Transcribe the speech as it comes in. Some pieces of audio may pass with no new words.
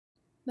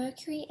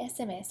Mercury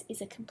SMS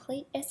is a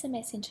complete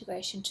SMS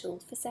integration tool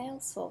for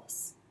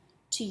Salesforce.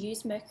 To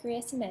use Mercury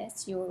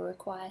SMS, you will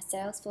require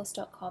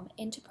Salesforce.com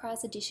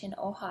Enterprise Edition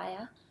or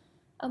higher,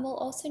 and will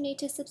also need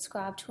to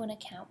subscribe to an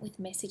account with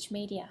Message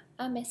Media,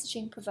 our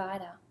messaging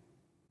provider.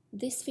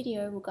 This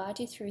video will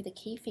guide you through the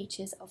key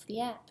features of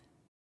the app.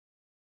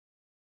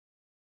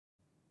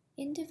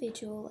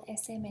 Individual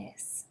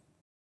SMS.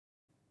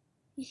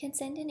 You can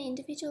send an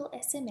individual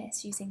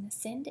SMS using the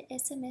Send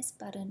SMS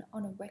button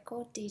on a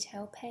record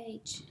detail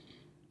page.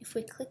 If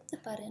we click the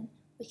button,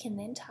 we can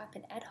then type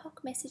an ad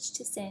hoc message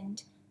to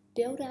send,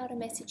 build out a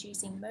message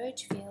using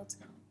merge fields,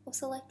 or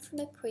select from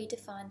a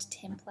predefined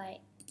template.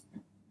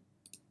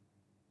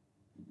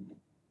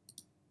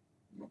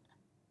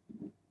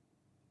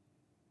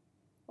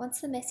 Once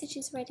the message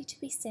is ready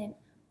to be sent,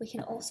 we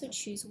can also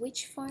choose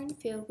which phone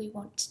field we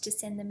want to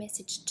send the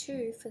message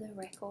to for the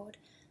record,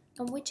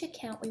 and which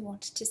account we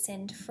want to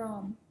send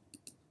from.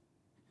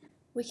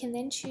 We can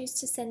then choose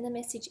to send the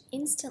message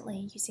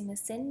instantly using the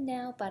Send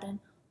Now button,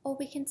 or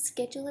we can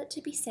schedule it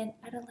to be sent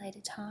at a later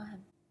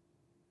time.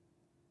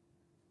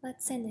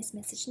 Let's send this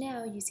message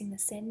now using the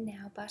Send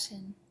Now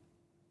button.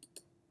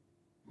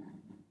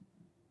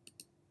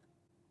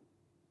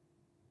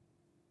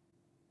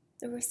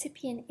 The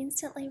recipient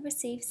instantly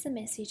receives the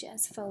message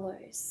as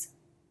follows.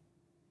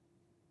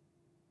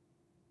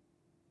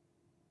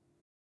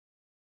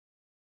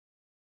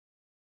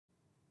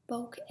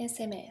 Bulk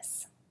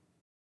SMS.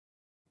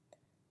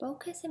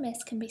 Bulk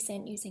SMS can be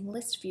sent using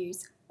list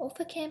views or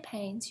for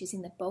campaigns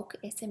using the Bulk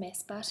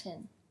SMS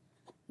button.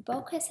 The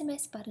Bulk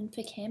SMS button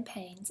for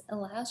campaigns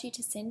allows you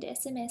to send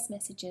SMS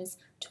messages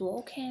to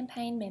all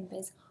campaign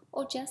members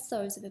or just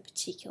those of a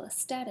particular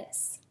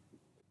status.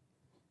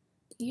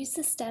 Use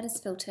the status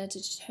filter to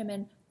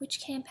determine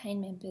which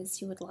campaign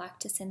members you would like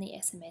to send the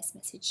SMS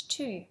message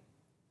to.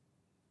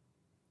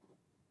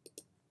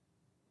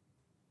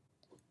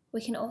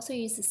 We can also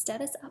use the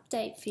status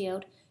update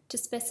field to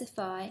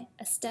specify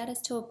a status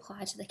to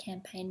apply to the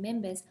campaign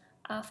members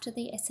after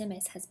the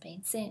SMS has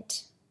been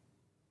sent.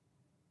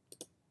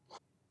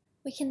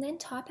 We can then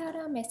type out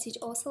our message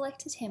or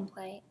select a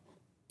template.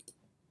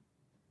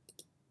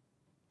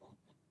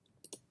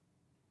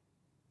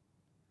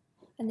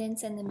 And then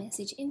send the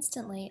message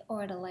instantly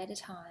or at a later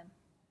time.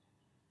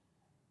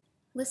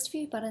 List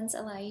view buttons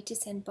allow you to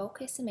send bulk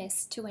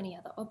SMS to any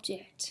other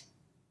object.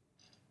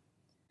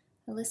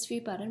 The list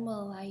view button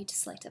will allow you to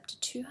select up to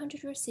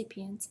 200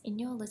 recipients in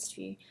your list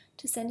view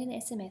to send an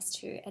SMS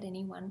to at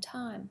any one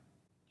time.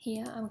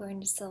 Here I'm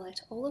going to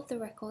select all of the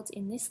records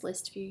in this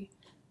list view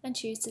and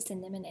choose to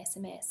send them an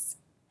SMS.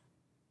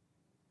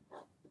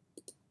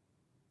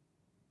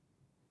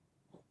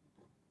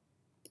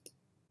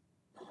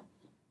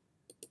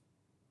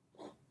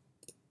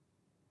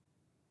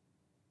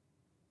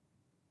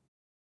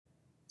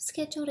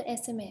 Scheduled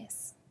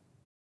SMS.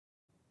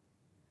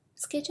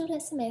 Scheduled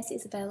SMS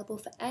is available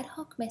for ad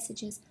hoc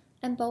messages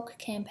and bulk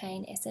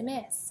campaign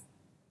SMS.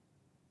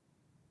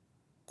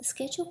 The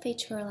schedule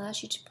feature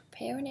allows you to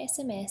prepare an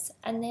SMS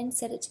and then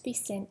set it to be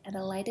sent at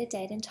a later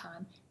date and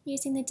time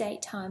using the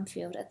date time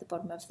field at the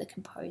bottom of the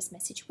compose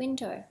message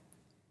window.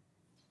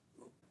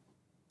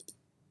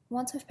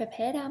 Once we've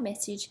prepared our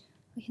message,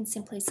 we can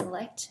simply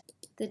select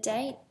the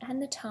date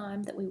and the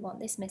time that we want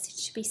this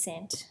message to be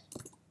sent,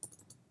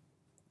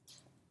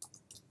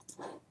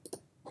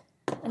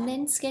 and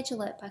then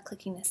schedule it by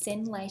clicking the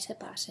Send Later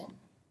button.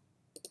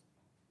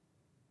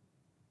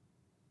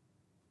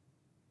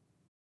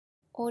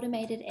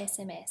 Automated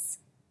SMS.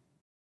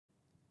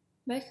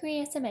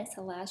 Mercury SMS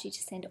allows you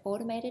to send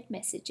automated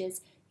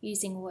messages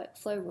using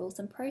workflow rules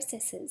and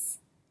processes.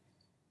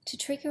 To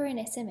trigger an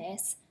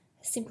SMS,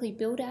 simply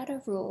build out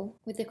a rule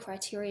with the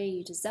criteria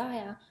you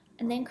desire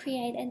and then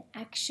create an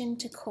action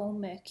to call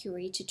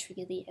Mercury to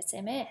trigger the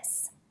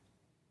SMS.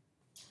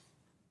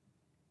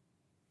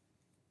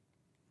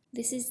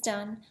 This is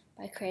done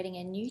by creating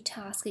a new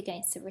task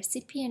against the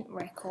recipient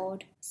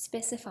record,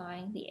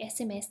 specifying the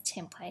SMS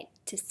template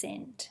to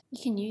send.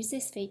 You can use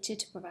this feature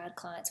to provide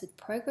clients with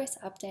progress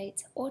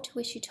updates or to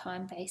issue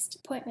time-based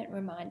appointment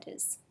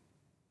reminders.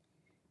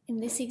 In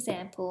this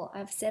example,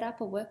 I've set up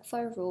a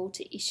workflow rule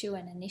to issue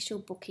an initial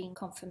booking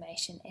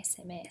confirmation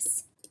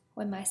SMS.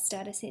 When my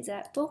status is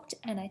at booked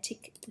and I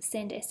tick the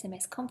Send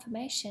SMS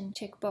confirmation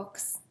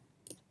checkbox,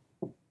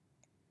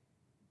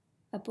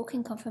 a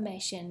booking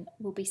confirmation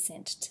will be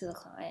sent to the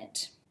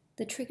client.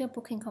 The Trigger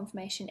Booking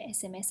Confirmation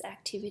SMS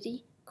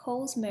activity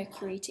calls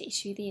Mercury to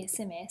issue the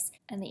SMS,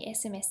 and the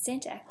SMS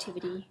sent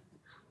activity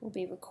will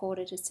be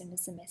recorded as soon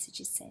as the message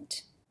is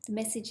sent. The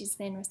message is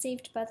then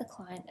received by the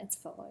client as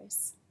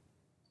follows.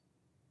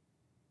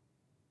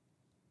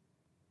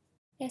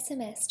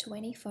 SMS to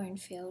any phone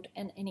field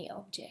and any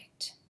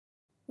object.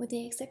 With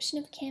the exception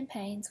of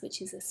campaigns,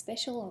 which is a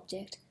special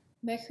object,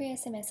 Mercury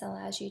SMS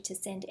allows you to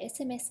send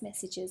SMS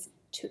messages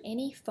to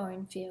any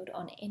phone field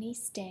on any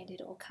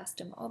standard or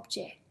custom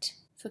object.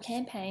 For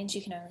campaigns,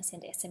 you can only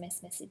send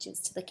SMS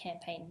messages to the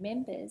campaign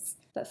members,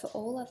 but for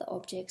all other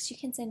objects, you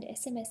can send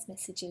SMS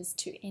messages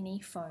to any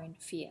phone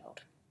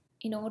field.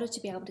 In order to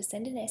be able to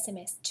send an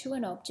SMS to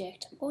an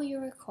object, all you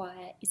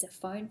require is a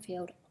phone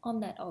field on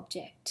that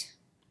object.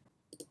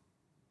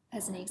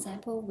 As an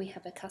example, we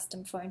have a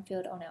custom phone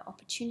field on our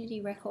opportunity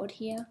record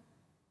here,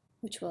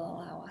 which will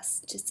allow us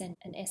to send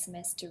an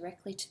SMS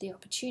directly to the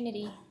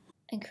opportunity.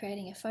 And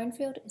creating a phone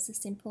field is as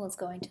simple as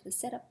going to the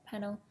setup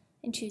panel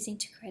and choosing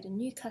to create a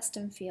new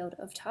custom field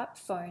of type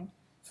phone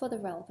for the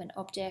relevant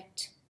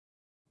object.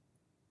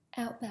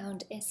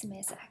 Outbound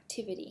SMS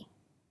activity.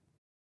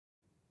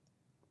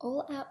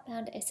 All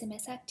outbound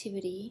SMS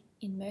activity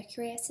in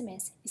Mercury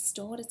SMS is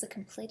stored as a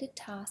completed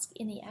task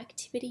in the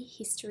activity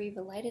history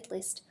related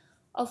list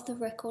of the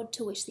record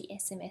to which the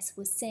SMS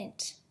was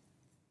sent.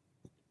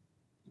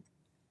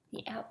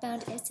 The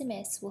outbound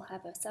SMS will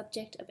have a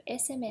subject of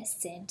SMS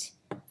sent,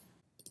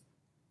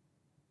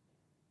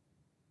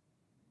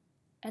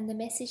 and the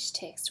message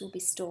text will be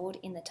stored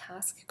in the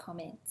task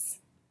comments.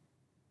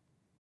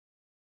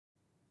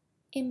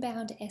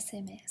 Inbound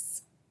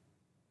SMS.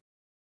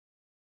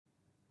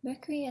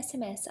 Mercury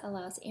SMS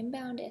allows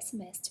inbound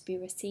SMS to be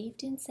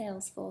received in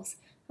Salesforce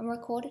and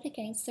recorded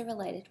against the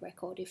related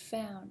record if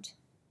found.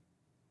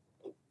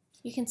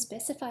 You can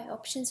specify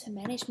options for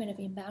management of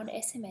inbound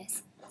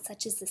SMS,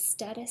 such as the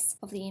status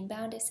of the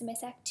inbound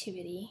SMS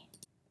activity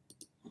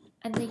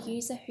and the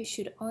user who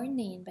should own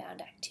the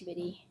inbound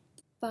activity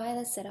via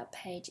the setup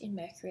page in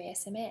Mercury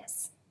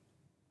SMS.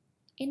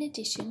 In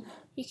addition,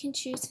 you can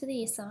choose for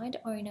the assigned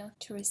owner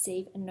to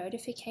receive a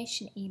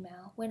notification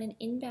email when an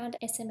inbound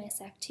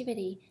SMS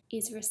activity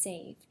is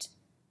received.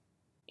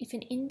 If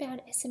an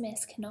inbound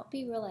SMS cannot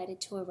be related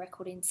to a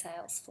record in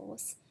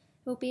Salesforce,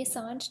 it will be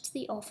assigned to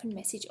the orphan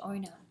message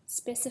owner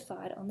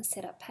specified on the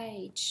setup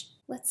page.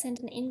 Let's send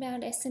an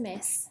inbound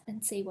SMS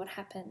and see what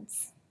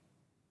happens.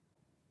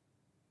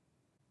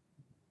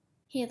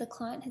 Here the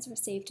client has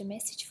received a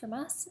message from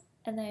us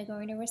and they are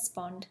going to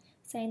respond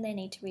saying they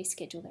need to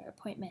reschedule their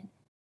appointment.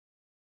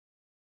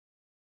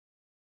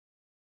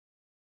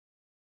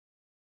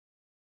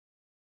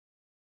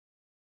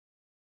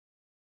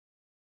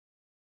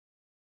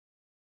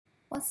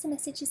 Once the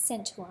message is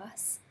sent to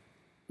us,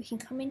 we can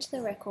come into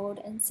the record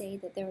and see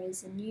that there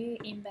is a new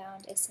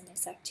inbound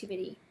SMS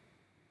activity.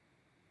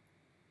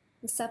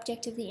 The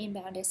subject of the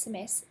inbound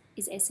SMS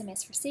is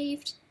SMS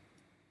received,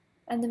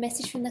 and the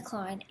message from the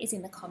client is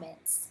in the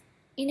comments.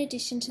 In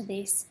addition to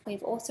this,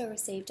 we've also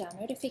received our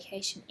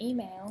notification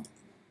email,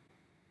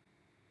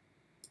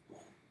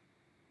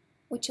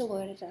 which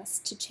alerted us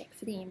to check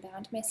for the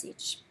inbound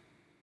message.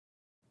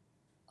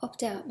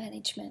 Opt-out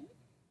management.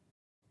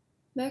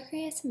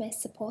 Mercury SMS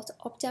supports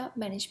opt-out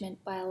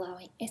management by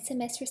allowing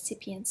SMS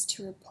recipients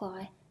to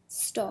reply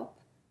 "stop"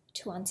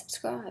 to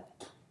unsubscribe.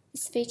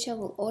 This feature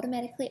will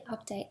automatically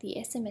update the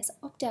SMS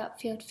opt-out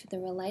field for the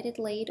related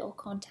lead or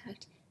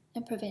contact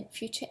and prevent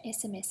future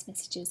SMS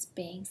messages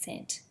being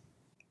sent.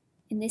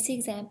 In this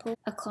example,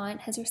 a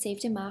client has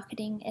received a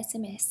marketing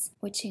SMS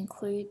which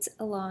includes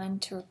a line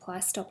to reply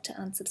 "stop" to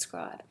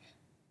unsubscribe,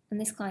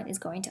 and this client is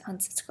going to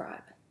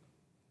unsubscribe.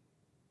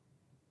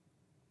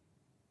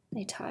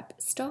 They type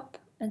 "stop"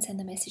 and send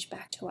the message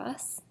back to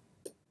us.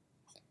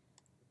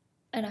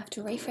 And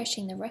after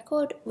refreshing the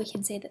record, we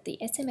can see that the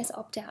SMS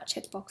opt-out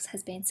checkbox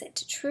has been set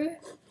to true,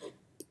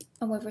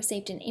 and we've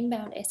received an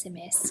inbound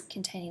SMS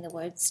containing the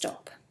word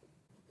 "stop."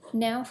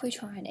 Now if we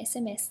try and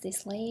SMS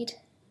this lead,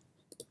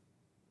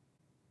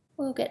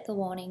 we'll get the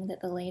warning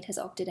that the lead has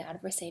opted out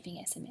of receiving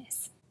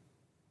SMS.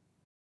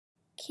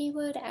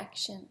 Keyword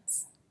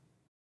actions.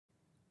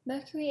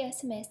 Mercury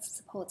SMS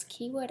supports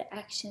keyword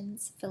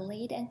actions for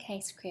lead and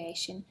case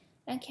creation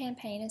and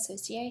campaign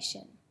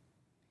association.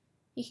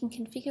 You can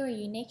configure a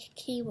unique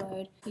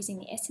keyword using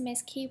the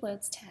SMS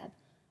Keywords tab,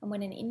 and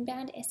when an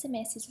inbound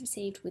SMS is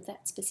received with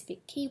that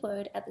specific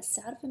keyword at the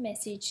start of a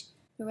message,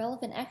 the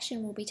relevant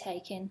action will be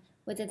taken,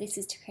 whether this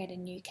is to create a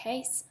new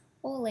case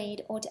or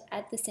lead or to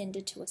add the sender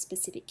to a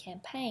specific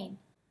campaign.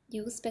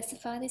 You will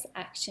specify this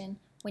action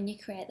when you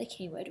create the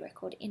keyword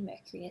record in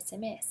Mercury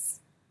SMS.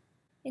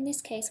 In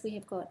this case, we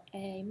have got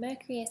a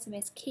Mercury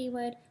SMS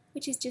keyword,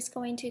 which is just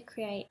going to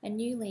create a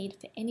new lead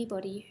for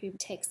anybody who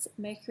texts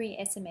Mercury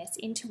SMS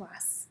into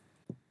us.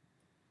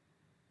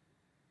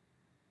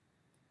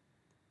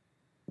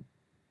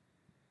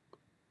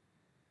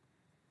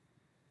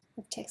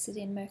 We've texted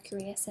in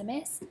Mercury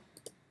SMS,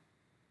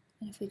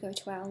 and if we go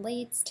to our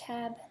Leads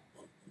tab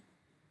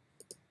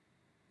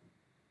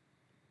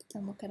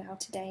and look at our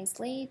today's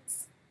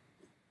leads,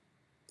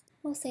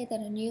 we'll see that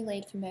a new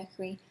lead for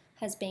Mercury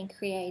has been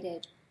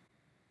created.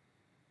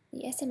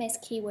 The SMS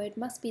keyword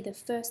must be the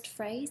first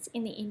phrase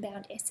in the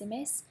inbound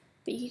SMS,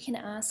 but you can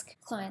ask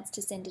clients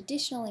to send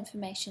additional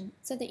information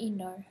so that you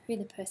know who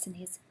the person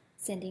is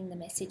sending the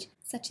message,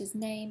 such as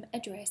name,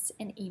 address,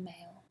 and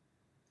email.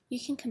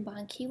 You can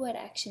combine keyword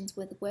actions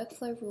with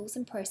workflow rules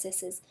and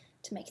processes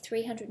to make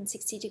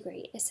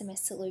 360-degree SMS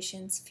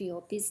solutions for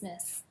your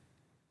business.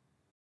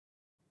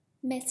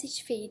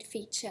 Message feed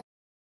feature.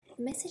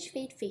 The message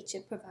feed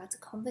feature provides a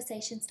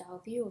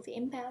conversation-style view of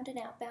inbound and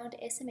outbound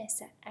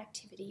SMS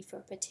activity for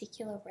a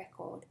particular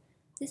record.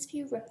 This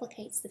view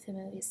replicates the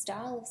familiar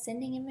style of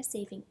sending and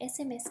receiving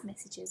SMS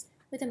messages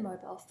with a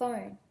mobile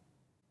phone.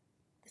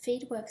 The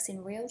feed works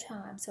in real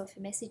time, so if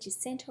a message is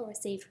sent or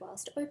received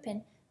whilst open,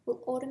 it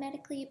will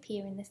automatically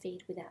appear in the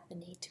feed without the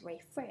need to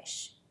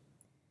refresh.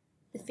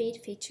 The feed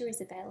feature is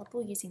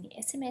available using the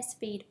SMS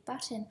feed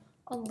button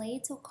on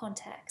leads or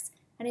contacts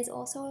and is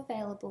also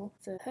available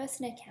for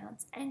person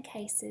accounts and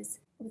cases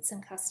with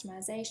some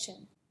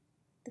customization.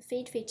 The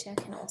feed feature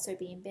can also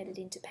be embedded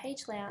into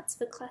page layouts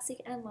for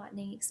classic and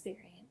lightning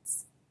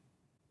experience.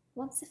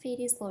 Once the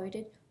feed is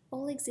loaded,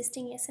 all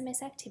existing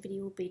SMS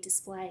activity will be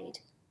displayed,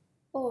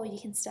 or you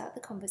can start the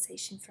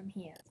conversation from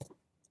here.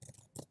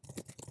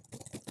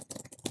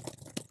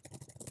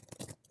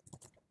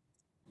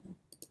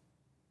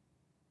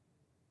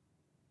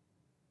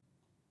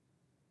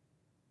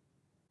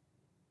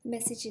 The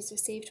message is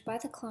received by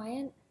the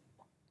client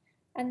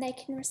and they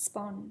can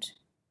respond.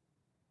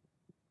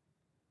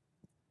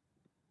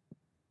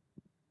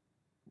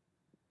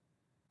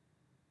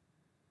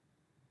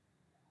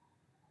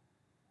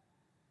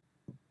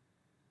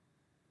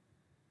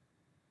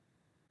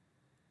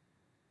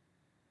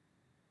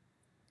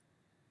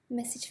 The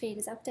message feed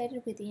is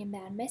updated with the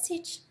inbound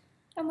message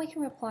and we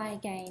can reply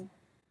again.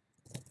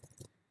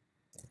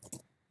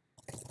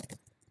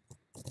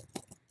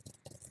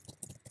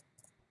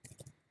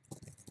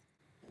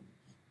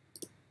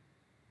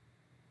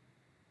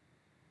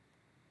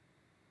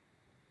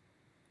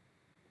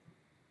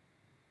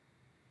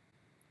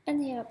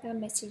 And the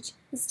outbound message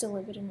is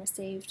delivered and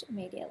received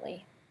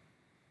immediately.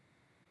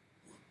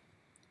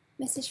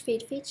 Message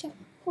feed feature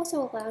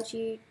also allows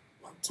you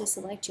to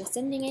select your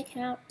sending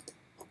account,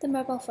 the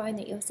mobile phone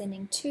that you're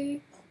sending to,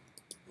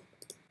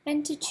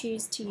 and to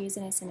choose to use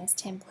an SMS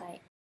template.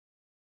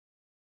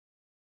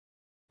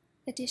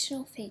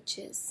 Additional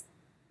features.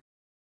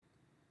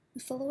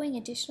 The following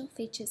additional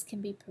features can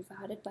be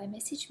provided by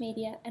Message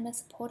Media and are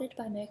supported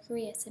by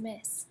Mercury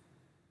SMS.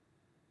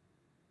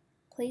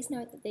 Please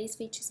note that these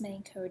features may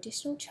incur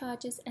additional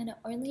charges and are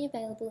only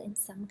available in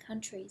some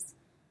countries.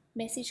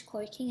 Message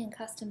cloaking and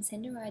custom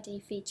sender ID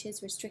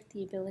features restrict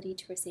the ability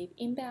to receive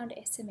inbound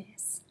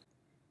SMS.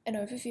 An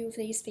overview of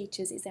these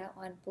features is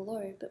outlined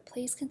below, but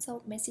please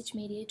consult Message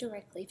Media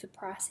directly for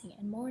pricing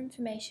and more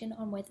information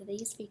on whether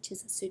these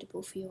features are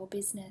suitable for your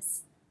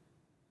business.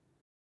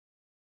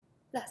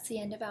 That's the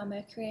end of our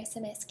Mercury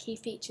SMS Key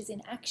Features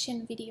in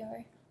Action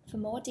video. For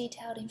more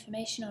detailed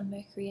information on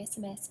Mercury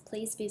SMS,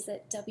 please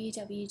visit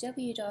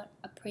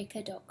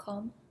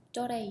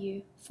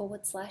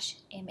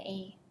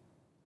www.aprica.com.au/ME.